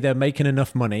okay, they're making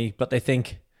enough money, but they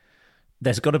think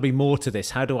there's got to be more to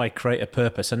this. How do I create a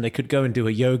purpose? And they could go and do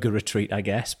a yoga retreat, I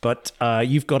guess, but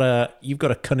you've got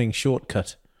a cunning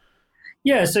shortcut.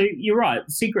 Yeah, so you're right.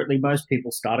 Secretly, most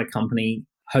people start a company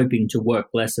hoping to work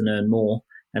less and earn more,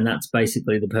 and that's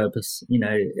basically the purpose. You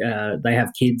know, they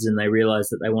have kids and they realize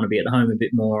that they want to be at home a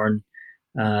bit more,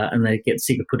 and they get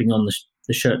sick of putting on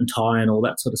the shirt and tie and all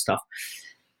that sort of stuff,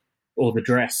 or the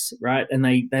dress, right? And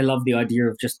they love the idea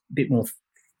of just a bit more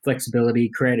flexibility,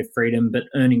 creative freedom, but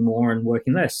earning more and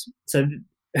working less. So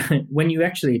when you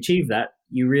actually achieve that,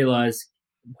 you realize,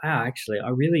 wow, actually,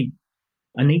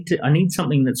 I need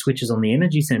something that switches on the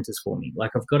energy centers for me.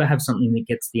 Like, I've got to have something that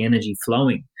gets the energy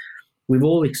flowing. We've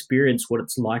all experienced what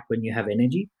it's like when you have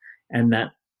energy, and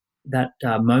that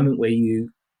moment where you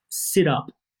sit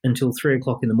up until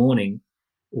 3:00 in the morning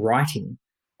writing,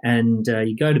 and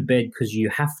you go to bed because you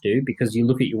have to, because you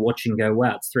look at your watch and go,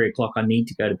 wow, it's 3:00, I need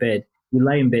to go to bed. You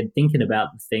lay in bed thinking about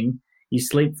the thing, you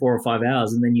sleep 4 or 5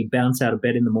 hours, and then you bounce out of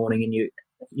bed in the morning and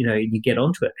you get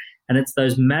onto it. And it's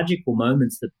those magical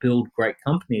moments that build great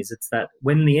companies. It's that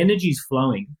when the energy's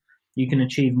flowing, you can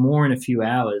achieve more in a few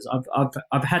hours.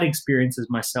 I've had experiences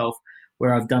myself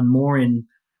where I've done more in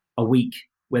a week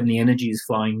when the energy is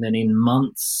flowing than in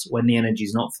months when the energy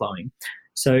is not flowing.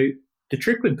 So the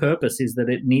trick with purpose is that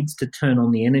it needs to turn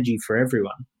on the energy for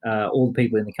everyone, all the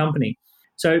people in the company.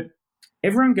 So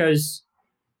everyone goes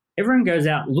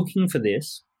out looking for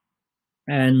this,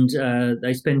 and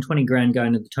they spend 20 grand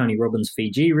going to the Tony Robbins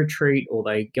Fiji retreat, or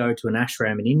they go to an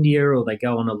ashram in India, or they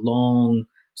go on a long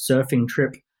surfing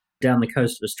trip down the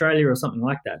coast of Australia or something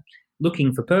like that,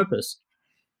 looking for purpose.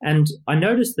 And I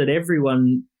noticed that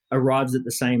everyone arrives at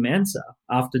the same answer.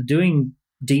 After doing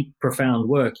deep, profound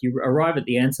work, you arrive at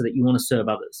the answer that you want to serve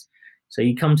others. So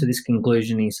you come to this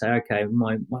conclusion and you say, okay,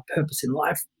 my purpose in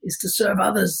life is to serve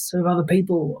others, serve other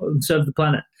people, and serve the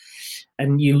planet.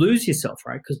 And you lose yourself,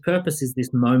 right? Because purpose is this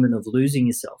moment of losing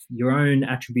yourself. Your own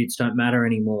attributes don't matter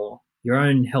anymore. Your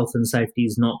own health and safety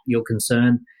is not your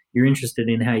concern. You're interested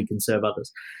in how you can serve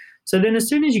others. So then as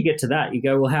soon as you get to that, you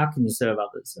go, well, how can you serve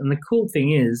others? And the cool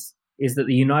thing is that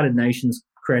the United Nations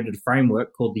created a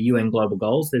framework called the UN Global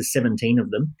Goals. There's 17 of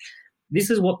them. This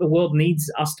is what the world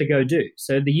needs us to go do.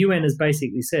 So the UN has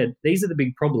basically said, these are the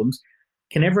big problems.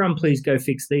 Can everyone please go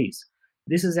fix these?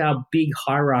 This is our big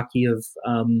hierarchy of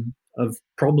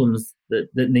problems that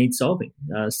need solving.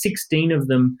 16 of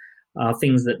them are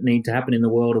things that need to happen in the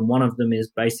world, and one of them is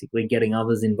basically getting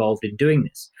others involved in doing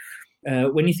this.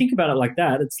 When you think about it like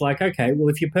that, it's like, okay, well,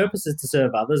 if your purpose is to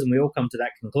serve others, and we all come to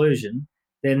that conclusion,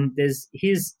 then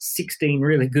here's 16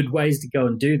 really good ways to go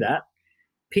and do that.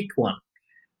 Pick one.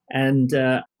 And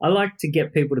I like to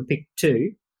get people to pick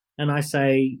 2, and I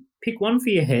say, pick one for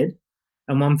your head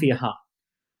and one for your heart.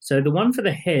 So the one for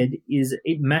the head is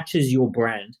it matches your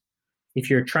brand. If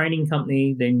you're a training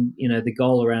company, then the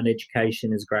goal around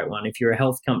education is a great one. If you're a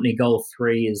health company, goal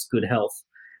 3 is good health.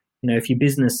 If your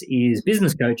business is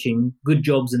business coaching, good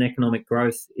jobs and economic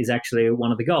growth is actually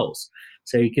one of the goals.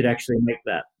 So you could actually make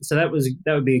that. So that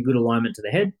would be a good alignment to the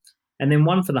head. And then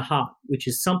one for the heart, which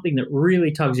is something that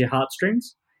really tugs your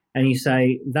heartstrings. And you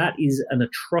say, that is an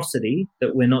atrocity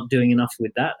that we're not doing enough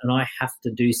with that, and I have to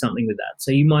do something with that.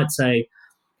 So you might say,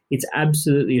 it's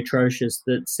absolutely atrocious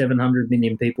that 700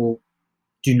 million people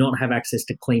do not have access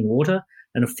to clean water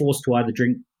and are forced to either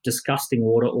drink disgusting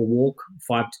water or walk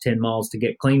 5 to 10 miles to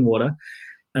get clean water.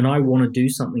 And I want to do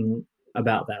something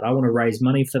about that. I want to raise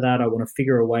money for that. I want to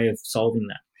figure a way of solving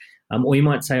that. Or you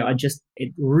might say,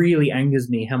 it really angers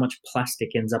me how much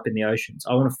plastic ends up in the oceans.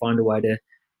 I want to find a way to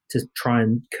try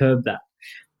and curb that.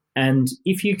 And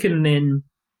if you can then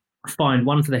find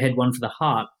one for the head, one for the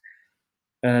heart,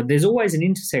 there's always an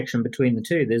intersection between the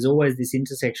two. There's always this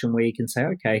intersection where you can say,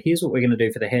 okay, here's what we're going to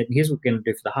do for the head, and here's what we're going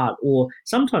to do for the heart. Or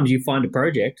sometimes you find a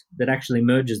project that actually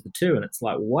merges the two, and it's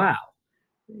like, wow,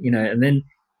 and then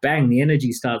bang, the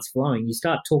energy starts flowing. You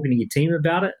start talking to your team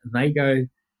about it, and they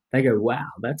go, wow,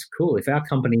 that's cool. If our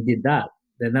company did that,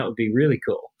 then that would be really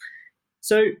cool.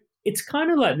 So it's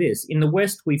kind of like this. In the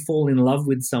West, we fall in love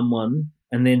with someone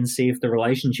and then see if the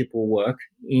relationship will work.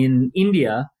 In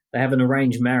India, they have an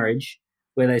arranged marriage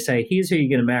where they say, here's who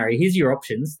you're going to marry. Here's your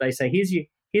options. They say,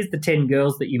 here's the 10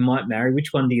 girls that you might marry.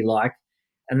 Which one do you like?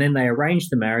 And then they arrange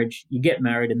the marriage. You get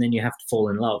married, and then you have to fall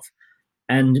in love.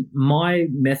 And my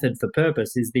method for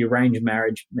purpose is the arranged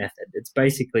marriage method. It's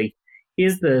basically,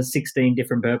 here's the 16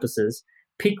 different purposes.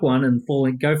 Pick one and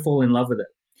go fall in love with it.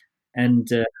 And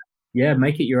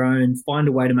make it your own. Find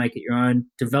a way to make it your own.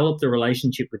 Develop the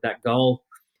relationship with that goal.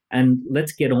 And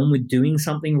let's get on with doing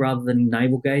something rather than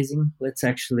navel gazing. Let's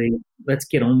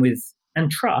get on with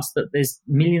and trust that there's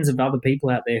millions of other people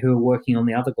out there who are working on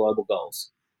the other global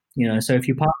goals. So if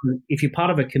you're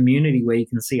part of a community where you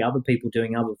can see other people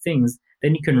doing other things,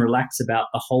 then you can relax about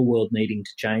the whole world needing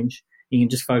to change. You can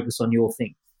just focus on your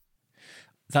thing.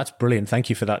 That's brilliant. Thank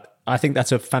you for that. I think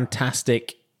that's a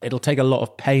fantastic. It'll take a lot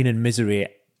of pain and misery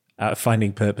out of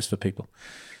finding purpose for people.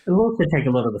 It'll also take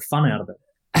a lot of the fun out of it.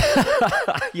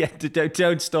 Yeah,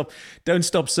 don't stop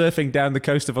surfing down the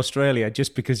coast of Australia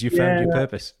just because you found your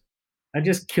purpose. I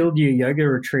just killed your yoga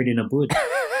retreat in a bush.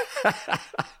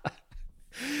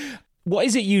 What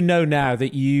is it now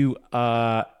that you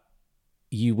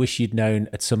wish you'd known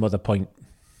at some other point?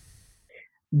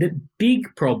 The big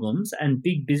problems and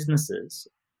big businesses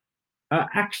are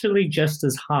actually just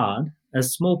as hard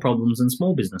as small problems and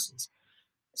small businesses.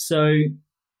 So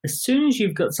as soon as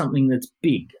you've got something that's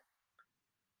big,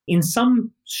 in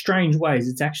some strange ways,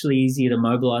 it's actually easier to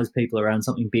mobilize people around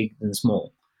something big than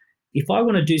small. If I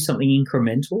want to do something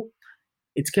incremental,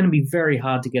 it's going to be very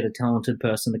hard to get a talented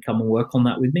person to come and work on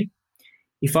that with me.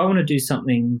 If I want to do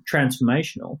something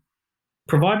transformational,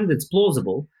 provided it's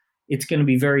plausible, it's going to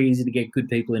be very easy to get good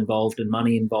people involved and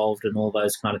money involved and all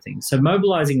those kind of things. So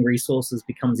mobilizing resources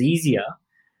becomes easier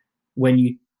when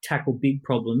you tackle big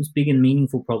problems, big and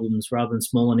meaningful problems, rather than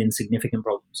small and insignificant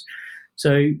problems.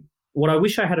 So what I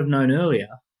wish I had have known earlier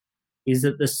is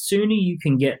that the sooner you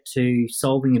can get to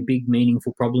solving a big,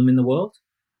 meaningful problem in the world,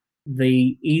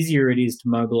 the easier it is to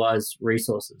mobilize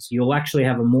resources. You'll actually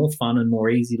have a more fun and more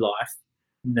easy life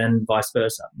than vice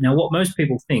versa. Now, what most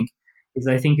people think is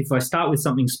they think if I start with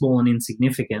something small and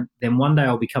insignificant, then one day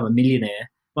I'll become a millionaire.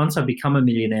 Once I become a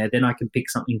millionaire, then I can pick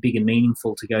something big and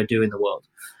meaningful to go do in the world.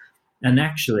 And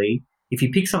actually, if you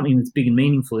pick something that's big and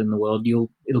meaningful in the world,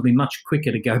 it'll be much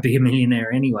quicker to go be a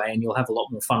millionaire anyway, and you'll have a lot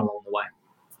more fun along the way.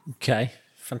 Okay,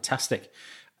 fantastic.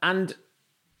 And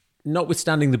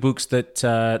notwithstanding the books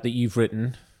that you've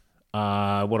written,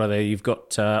 what are they? You've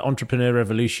got Entrepreneur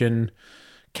Revolution,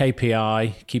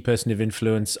 KPI, Key Person of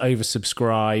Influence,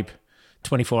 Oversubscribe,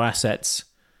 24 Assets.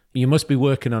 You must be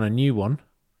working on a new one.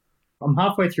 I'm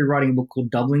halfway through writing a book called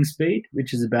Doubling Speed,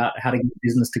 which is about how to get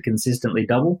business to consistently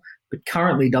double. But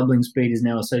currently, Doubling Speed is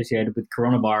now associated with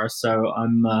coronavirus, so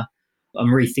I'm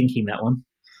rethinking that one.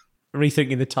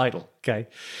 Rethinking the title. Okay.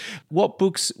 What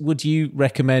books would you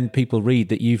recommend people read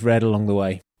that you've read along the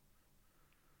way?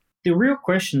 The real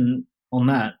question on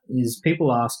that is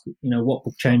people ask, what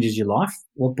book changes your life?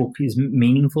 What book is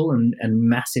meaningful and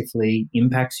massively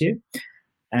impacts you?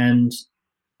 And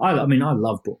I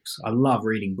love books. I love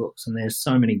reading books. And there's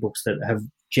so many books that have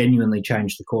genuinely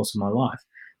changed the course of my life.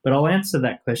 But I'll answer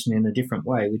that question in a different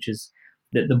way, which is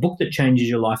that the book that changes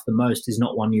your life the most is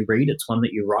not one you read, it's one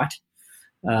that you write.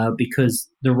 Because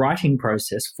the writing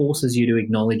process forces you to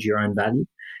acknowledge your own value,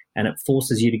 and it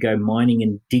forces you to go mining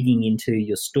and digging into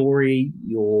your story,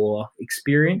 your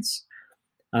experience.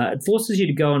 It forces you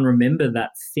to go and remember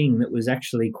that thing that was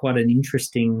actually quite an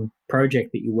interesting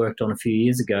project that you worked on a few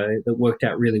years ago that worked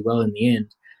out really well in the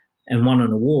end and won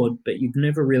an award, but you've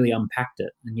never really unpacked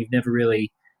it and you've never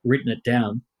really written it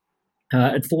down.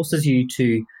 It forces you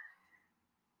to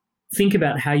think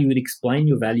about how you would explain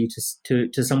your value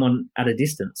to someone at a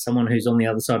distance, someone who's on the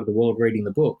other side of the world reading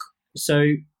the book. So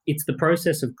it's the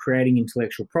process of creating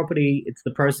intellectual property. It's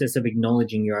the process of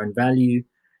acknowledging your own value.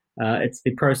 It's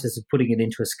the process of putting it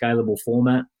into a scalable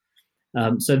format.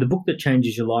 So the book that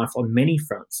changes your life on many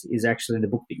fronts is actually the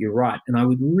book that you write. And I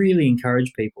would really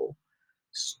encourage people,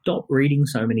 stop reading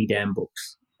so many damn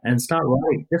books and start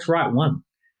writing. Just write one.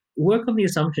 Work on the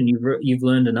assumption you've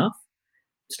learned enough.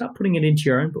 Start putting it into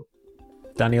your own book.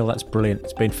 Daniel, that's brilliant.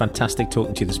 It's been fantastic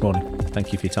talking to you this morning.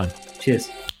 Thank you for your time. Cheers.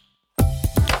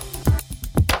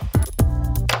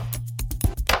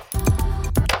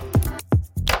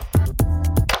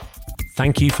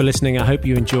 Thank you for listening. I hope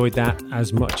you enjoyed that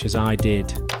as much as I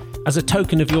did. As a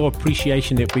token of your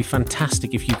appreciation, it'd be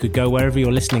fantastic if you could go wherever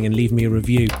you're listening and leave me a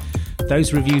review.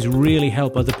 Those reviews really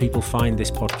help other people find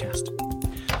this podcast.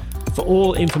 For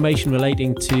all information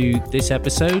relating to this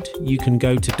episode, you can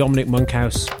go to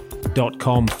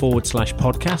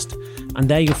dominicmonkhouse.com/podcast, and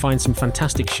there you'll find some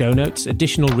fantastic show notes,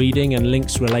 additional reading and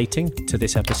links relating to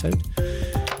this episode.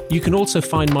 You can also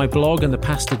find my blog and the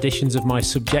past editions of my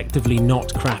subjectively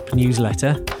not crap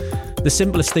newsletter. The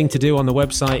simplest thing to do on the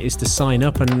website is to sign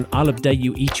up, and I'll update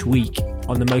you each week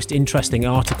on the most interesting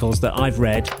articles that I've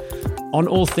read on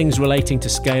all things relating to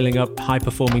scaling up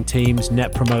high-performing teams,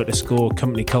 net promoter score,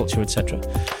 company culture, etc.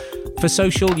 For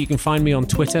social, you can find me on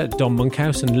Twitter at Dom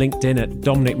Monkhouse and LinkedIn at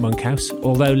Dominic Monkhouse,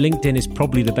 although LinkedIn is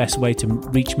probably the best way to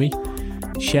reach me.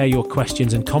 Share your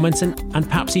questions and comments, and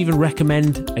perhaps even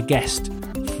recommend a guest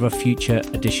for a future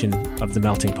edition of the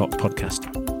Melting Pot podcast.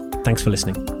 Thanks for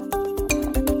listening.